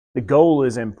The goal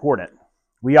is important.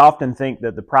 We often think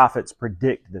that the prophets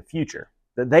predict the future,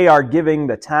 that they are giving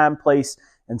the time, place,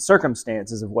 and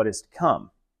circumstances of what is to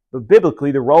come. But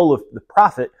biblically, the role of the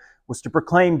prophet was to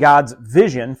proclaim God's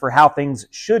vision for how things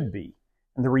should be,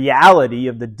 and the reality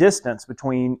of the distance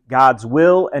between God's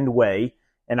will and way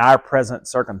and our present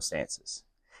circumstances.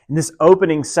 In this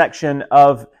opening section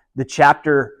of the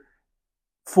chapter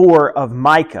 4 of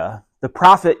Micah, the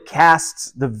prophet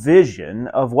casts the vision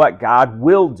of what God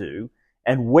will do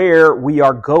and where we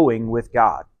are going with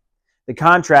God. The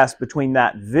contrast between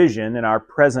that vision and our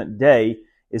present day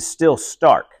is still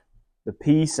stark. The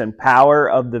peace and power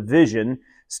of the vision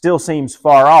still seems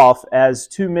far off, as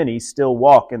too many still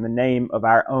walk in the name of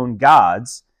our own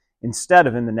gods instead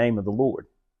of in the name of the Lord.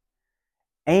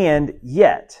 And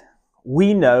yet,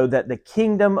 we know that the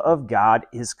kingdom of God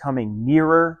is coming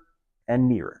nearer and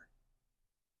nearer.